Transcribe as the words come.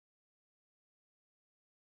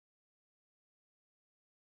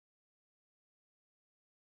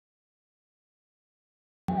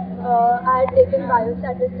taken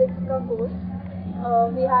biostatistics का course.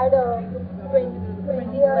 We had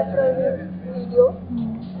 20 hours video.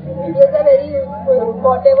 Videos are very useful.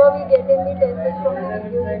 Whatever we get in the test is from the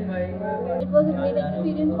videos. It was a great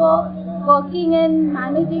experience for working and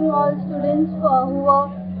managing all students who were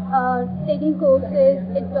taking courses.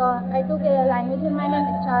 I took a language in mind and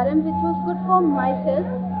HRM, which was good for myself.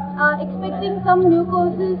 Expecting some new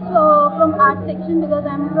courses from art section because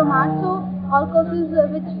I'm from art, so all courses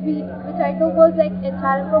which I took was like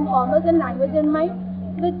HRM from commerce and language in mind,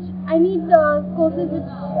 which I need courses which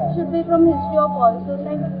should be from history of also.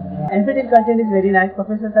 NPTEL content is very nice,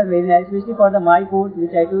 professors are very nice, especially for my course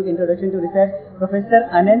which I took Introduction to Research. Professor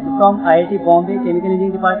Anant from IIT Bombay Chemical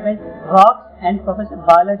Engineering Department rocks, and Professor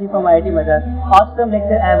Balaji from IIT Madras. Awesome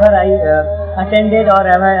lecture ever I attended or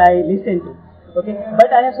ever I listened to. Okay,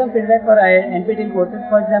 but I have some feedback for NPTEL courses.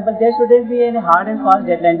 For example, there shouldn't be any hard and fast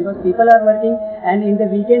deadline because people are working and in the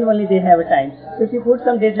weekend only they have a time. So if you put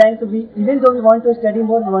some deadline, so even though we want to study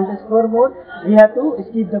more, we want to score more, we have to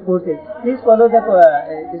skip the courses. Please follow the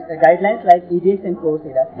guidelines like EDX and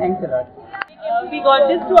Coursera. Thanks a lot. We got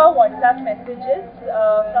this through our WhatsApp messages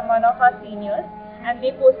from one of our seniors, and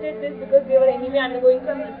they posted this because they were anyway undergoing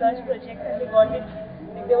some research projects and they got it.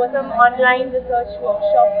 Like there was some online research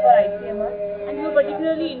workshop for ICMR and we were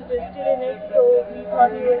particularly interested in it, so we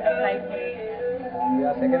thought we would apply for it. We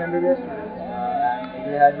are second MBBS students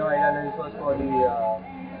and we had no idea that this was for the,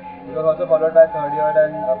 it was also followed by third year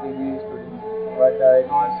and PG students, but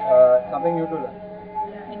it was something new to learn.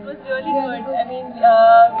 It was really good. I mean,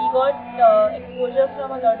 we got exposure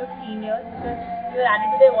from a lot of seniors because we were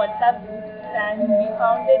added to their WhatsApp groups and we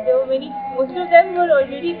found that there were most of them were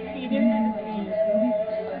already experienced in this field.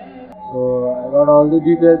 So I got all the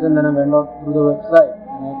details and then I went out through the website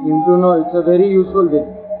and I came to know it's a very useful thing.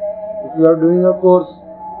 If you are doing a course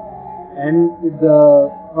and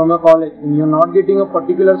from a college and you are not getting a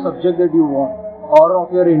particular subject that you want or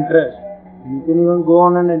of your interest, you can even go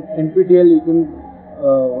on an NPTEL, you can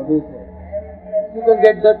you can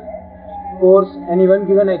get that course and even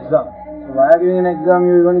give an exam. So while giving an exam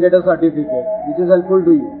you even get a certificate which is helpful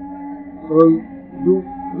to you. So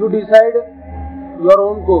you decide your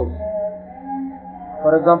own course.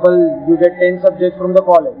 For example, you get 10 subjects from the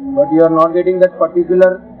college, but you are not getting that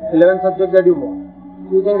particular 11 subject that you want.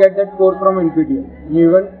 You can get that course from NPTEL. You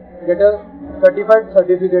even get a certified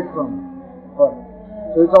certificate from it.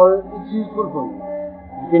 So it's useful for you.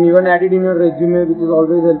 You can even add it in your resume, which is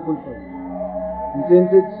always helpful for you. And since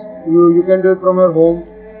you can do it from your home,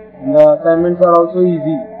 and the assignments are also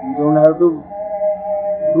easy. You don't have to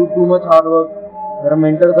do too much hard work. There are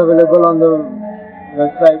mentors available on the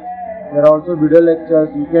website. There are also video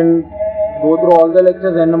lectures. You can go through all the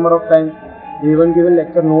lectures n number of times. They even give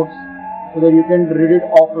lecture notes so that you can read it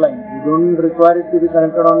offline. You don't require it to be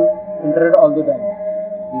connected on internet all the time.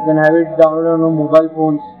 You can have it downloaded on your mobile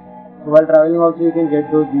phones. So while traveling also you can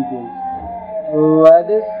get those details. So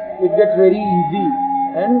at this it gets very easy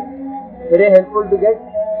and very helpful to get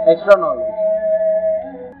extra knowledge.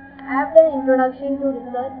 I have done Introduction to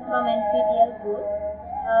Research from NPTEL course.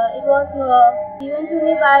 It was given to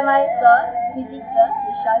me by my sir, physics sir,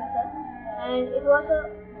 Vishal sir, and it was a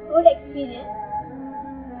good experience.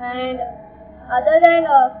 And other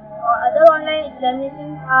online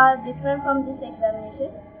examinations are different from this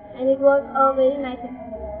examination, and it was a very nice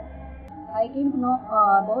experience. I came to know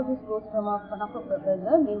about this course from one of a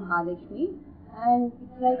professor named Halakshmi, and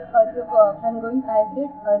it's like I did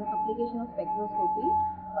an application of spectroscopy,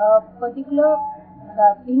 particular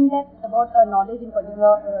in-depth about knowledge in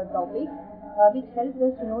particular topic, which helps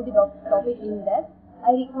us to know the topic in depth.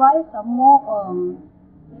 I require some more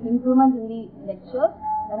improvements in the lectures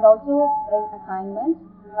and also assignments.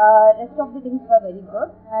 Rest of the things were very good,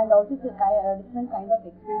 and also it's a different kind of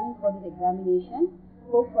experience for this examination.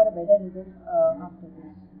 Hope for a better result after this.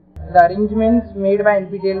 The arrangements made by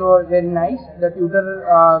NPTEL were very nice. The tutor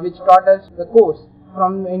which taught us the course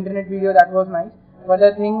from the internet video, that was nice. But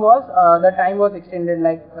the thing was, the time was extended,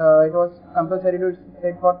 like it was compulsory to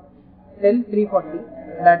sit for till 3:40.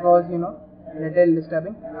 That was, little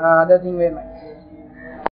disturbing. Other thing were nice.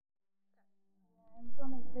 I am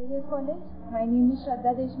from SIS College. My name is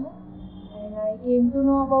Shraddha Deshmukh, and I came to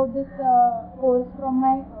know about this course from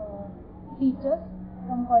my teachers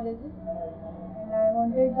from colleges. And I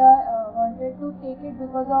wanted to take it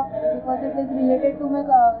because it is related to my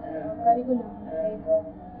curriculum, like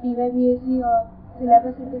TYBAC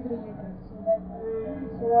syllabus it is related.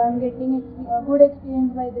 So I am getting a good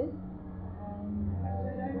experience by this.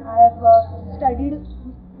 And I have studied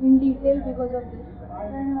in detail because of this.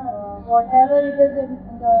 And whatever it is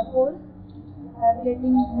in the course, I am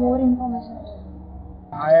getting more information.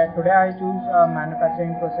 Today I choose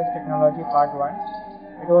Manufacturing Process Technology Part 1.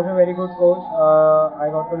 It was a very good course.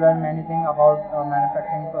 I got to learn many things about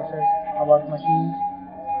manufacturing process, about machines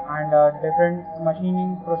and different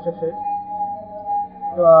machining processes.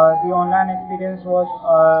 So, the online experience was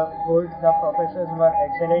good. The professors were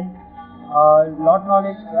excellent. Lot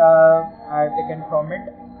knowledge I have taken from it,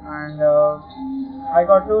 and I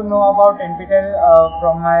got to know about NPTEL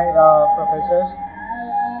from my professors,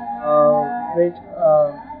 which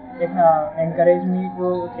encouraged me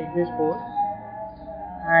to take this course.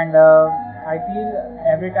 And I feel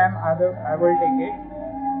every time I will take it,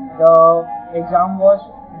 the exam was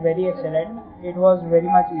very excellent. It was very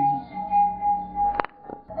much easy.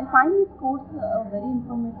 I find this course very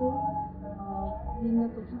informative. Being a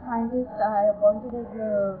social scientist, I appointed as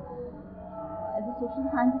a social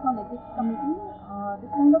scientist on ethics committee.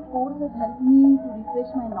 This kind of course has helped me to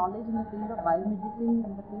refresh my knowledge in the field of biomedicine,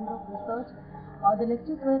 in the field of research. The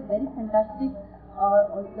lectures were very fantastic.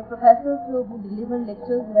 The professors who delivered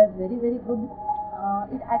lectures were very, very good.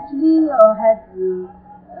 It actually has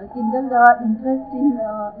kindled our interest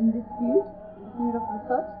in this field, the field of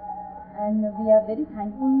research, and we are very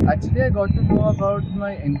thankful. Actually, I got to know about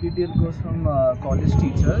my NPTEL course from college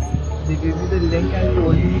teachers. They gave me the link and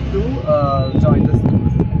told me to join this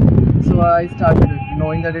course. So I started it,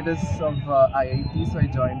 knowing that it is of IIT, so I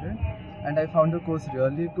joined it. And I found the course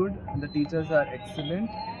really good. The teachers are excellent.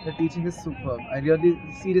 The teaching is superb. I really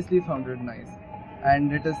seriously found it nice.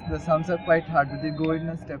 And the sums are quite hard, but they go in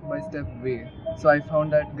a step-by-step way. So I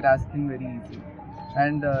found that grasping very easy.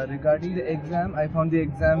 And regarding the exam, I found the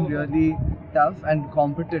exam really tough and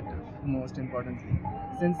competitive, most importantly.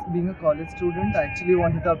 Since being a college student, I actually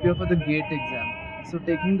wanted to appear for the GATE exam. So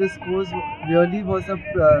taking this course really was a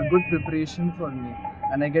good preparation for me.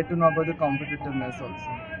 And I get to know about the competitiveness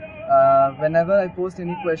also. Whenever I post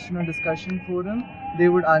any question or discussion forum, they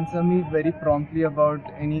would answer me very promptly about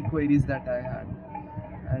any queries that I had.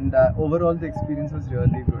 And overall the experience was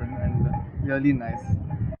really good and really nice.